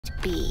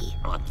B.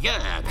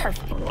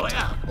 Perfect.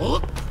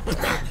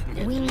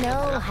 We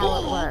know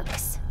how it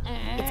works.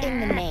 It's in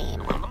the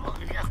name.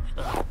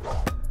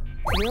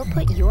 We'll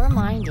put your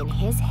mind in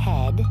his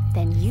head,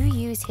 then you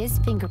use his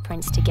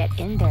fingerprints to get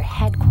in their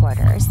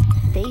headquarters.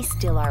 They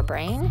steal our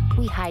brain,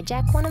 we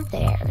hijack one of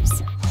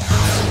theirs.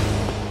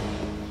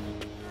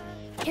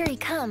 Here he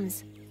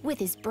comes, with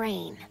his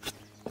brain.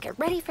 Get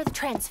ready for the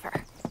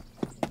transfer.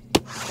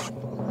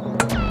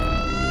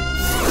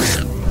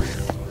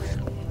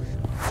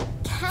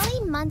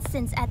 Callie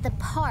Munson's at the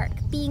park,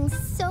 being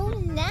so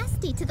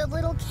nasty to the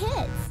little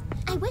kids.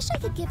 I wish I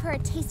could give her a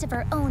taste of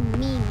her own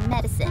mean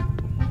medicine.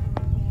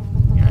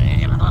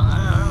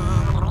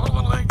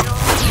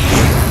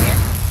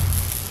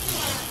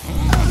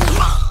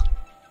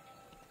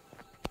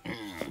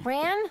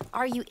 Ran,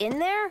 are you in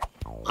there?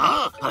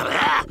 Go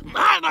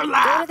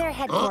to their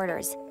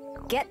headquarters.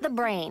 Get the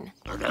brain.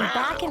 Be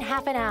back in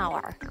half an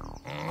hour.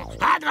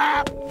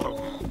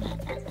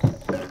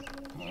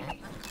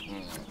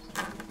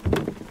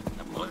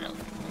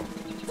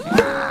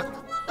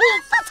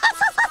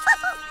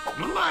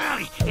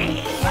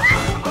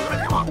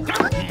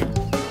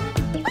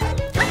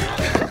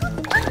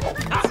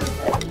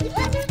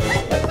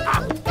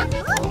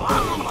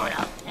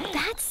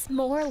 That's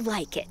more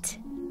like it.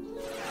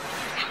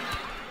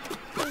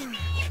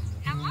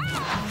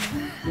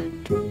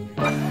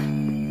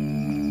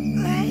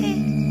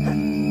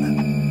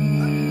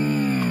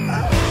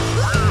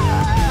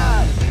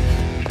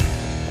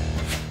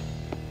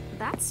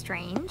 That's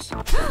strange.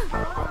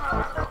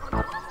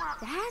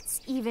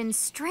 That's even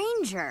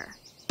stranger.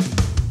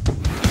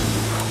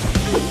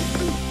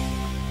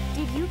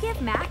 Did you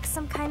give Max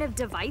some kind of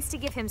device to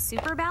give him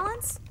super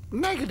balance?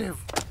 Negative.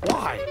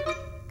 Why?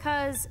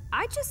 'Cause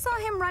I just saw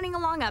him running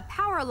along a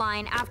power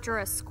line after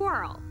a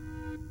squirrel.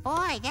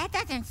 Boy, that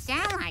doesn't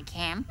sound like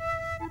him.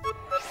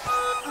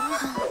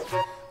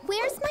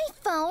 Where's my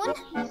phone?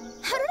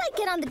 How did I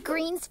get on the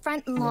Greens'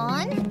 front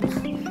lawn?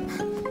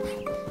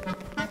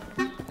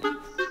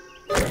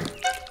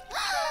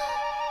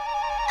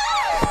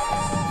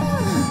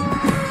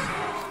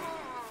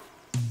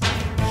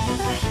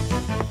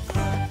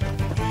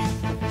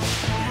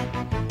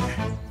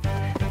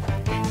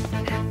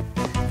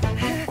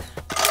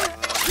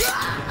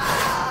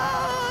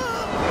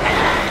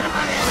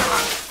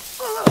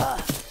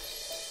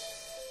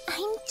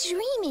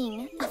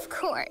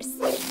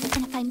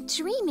 And if I'm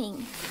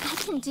dreaming, I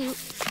can do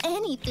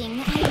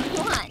anything I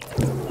want.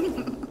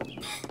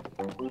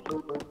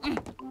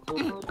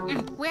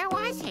 Where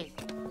was he?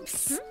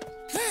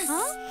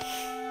 Huh?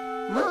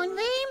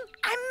 Moonbeam?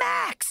 I'm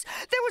Max!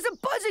 There was a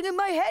buzzing in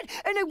my head,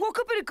 and I woke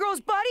up in a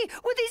girl's body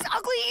with these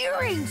ugly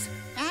earrings!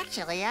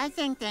 Actually, I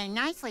think they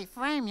nicely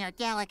frame your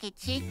delicate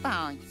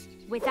cheekbones.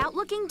 Without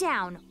looking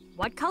down,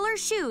 what color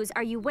shoes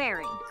are you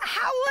wearing?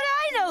 How would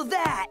I know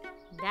that?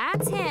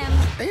 That's him.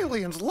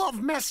 Aliens love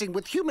messing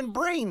with human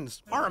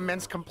brains. Our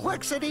immense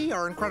complexity,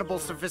 our incredible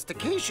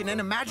sophistication,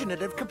 and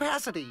imaginative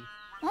capacity.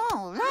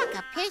 Oh, look,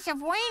 a piece of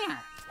wiener.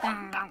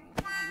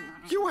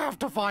 You have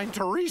to find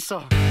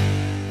Teresa.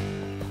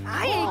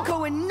 I ain't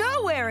going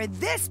nowhere in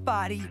this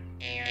body.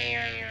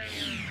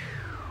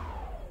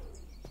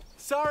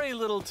 Sorry,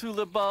 little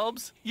tulip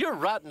bulbs. You're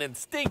rotten and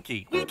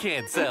stinky. We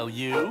can't sell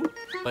you.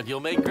 But you'll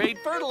make great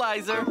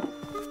fertilizer.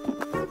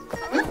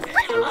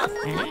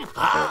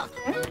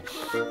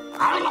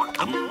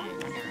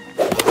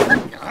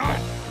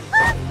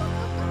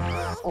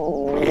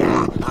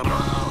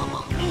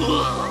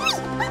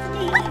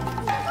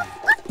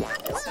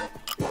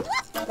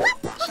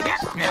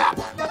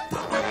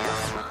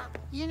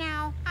 You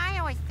know, I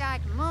always thought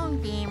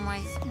Moonbeam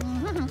was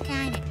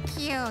kind of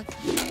cute.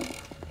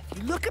 If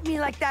you look at me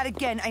like that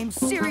again, I am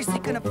seriously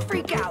gonna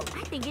freak out.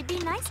 I think it'd be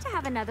nice to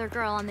have another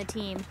girl on the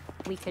team.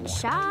 We could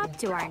shop,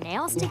 do our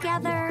nails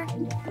together.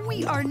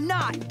 We are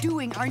not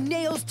doing our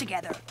nails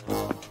together.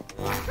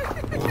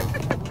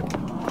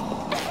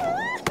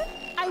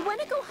 I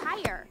want to go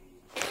higher.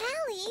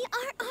 Callie,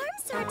 our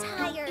arms are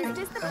tired. Is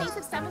this the face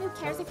of someone who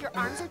cares if your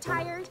arms are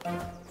tired?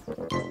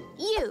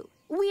 You,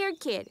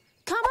 weird kid.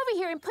 Come over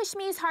here and push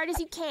me as hard as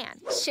you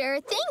can. Sure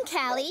thing,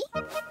 Callie.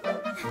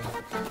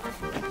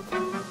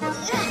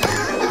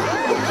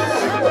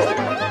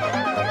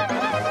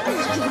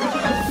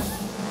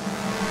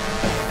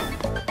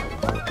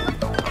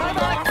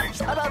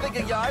 I'm having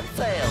a yard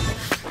sale.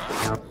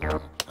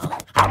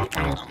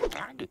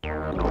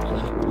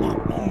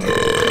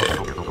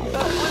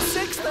 With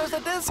 6, there's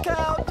a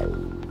discount.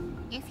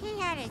 If he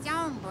had his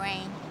own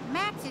brain,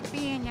 Max would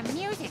be in the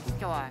music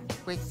store.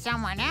 With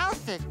someone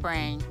else's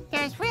brain,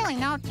 there's really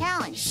no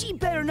telling. She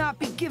better not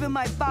be giving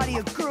my body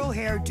a girl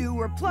hairdo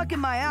or plucking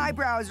my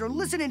eyebrows or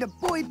listening to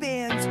boy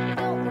bands.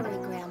 Don't worry,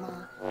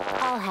 Grandma.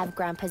 I'll have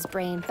Grandpa's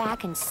brain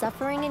back and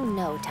suffering in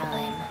no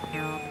time.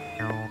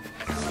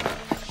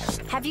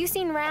 Have you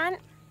seen Goliath?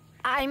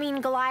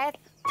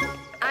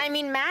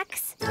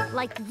 Max?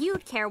 Like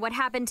you'd care what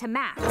happened to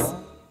Max.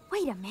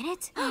 Wait a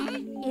minute.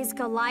 Is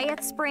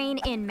Goliath's brain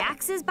in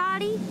Max's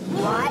body?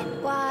 What?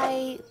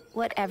 Why,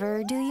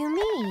 whatever do you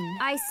mean?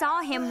 I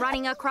saw him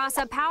running across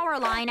a power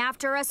line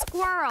after a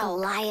squirrel.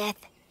 Goliath,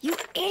 you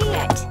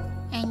idiot!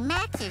 And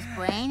Max's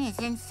brain is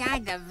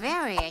inside the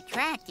very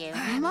attractive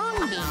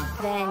Moonbeam.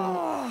 Then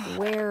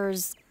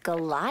where's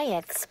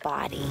Goliath's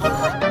body?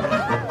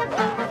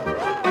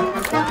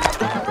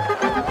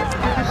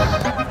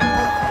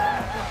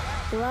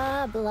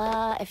 Blah,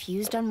 blah, if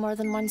used on more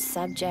than one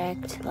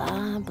subject,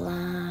 blah,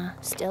 blah,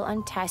 still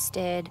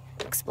untested,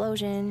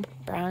 explosion,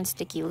 brown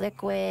sticky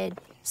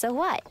liquid. So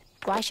what?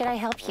 Why should I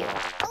help you? A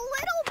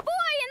little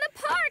boy in the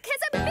park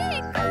has a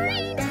big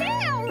green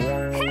tail!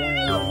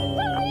 Help!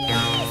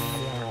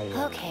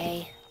 Police!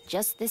 Okay,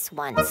 just this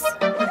once.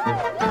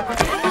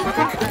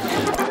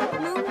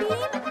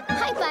 Moonbeam?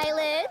 Hi,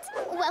 Violet.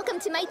 Welcome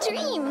to my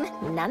dream.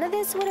 None of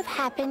this would have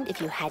happened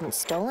if you hadn't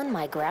stolen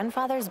my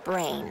grandfather's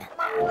brain.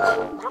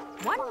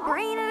 One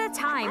brain at a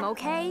time,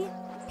 okay?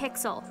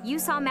 Pixel, you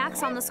saw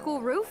Max on the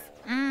school roof?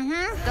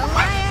 Mm-hmm.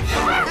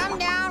 Goliath, come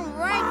down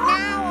right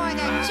now or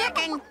the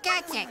chicken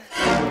gets it.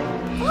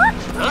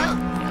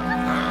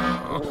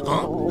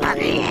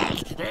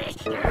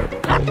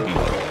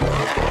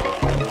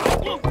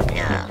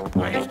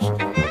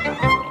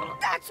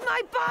 That's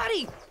my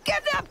body!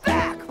 Give that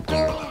back!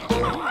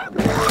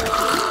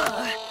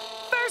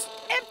 First,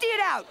 empty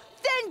it out,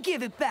 then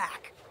give it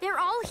back. They're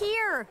all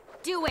here.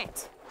 Do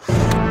it.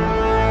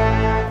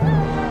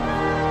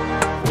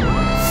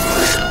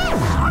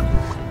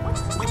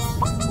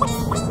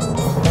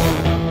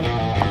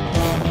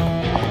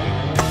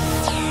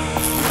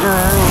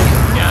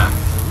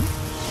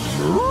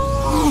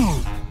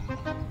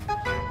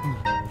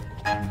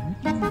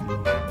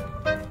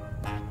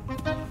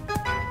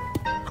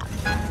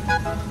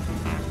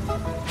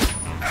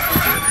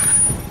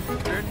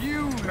 Did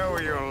you know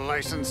your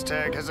license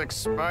tag has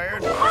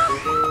expired?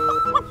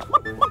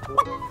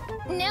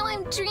 Now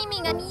I'm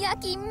dreaming on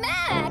Yucky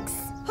Max.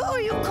 Who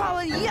are you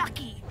calling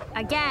yucky?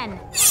 Again.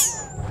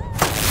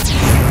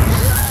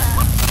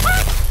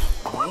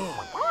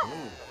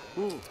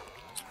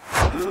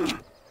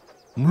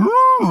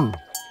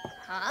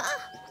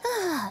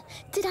 Huh?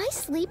 Did I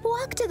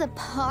sleepwalk to the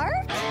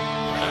park?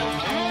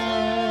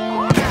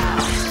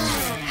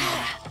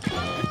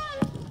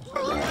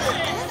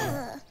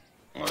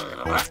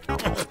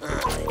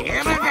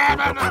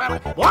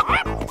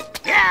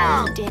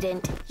 You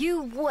didn't.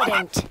 You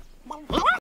wouldn't.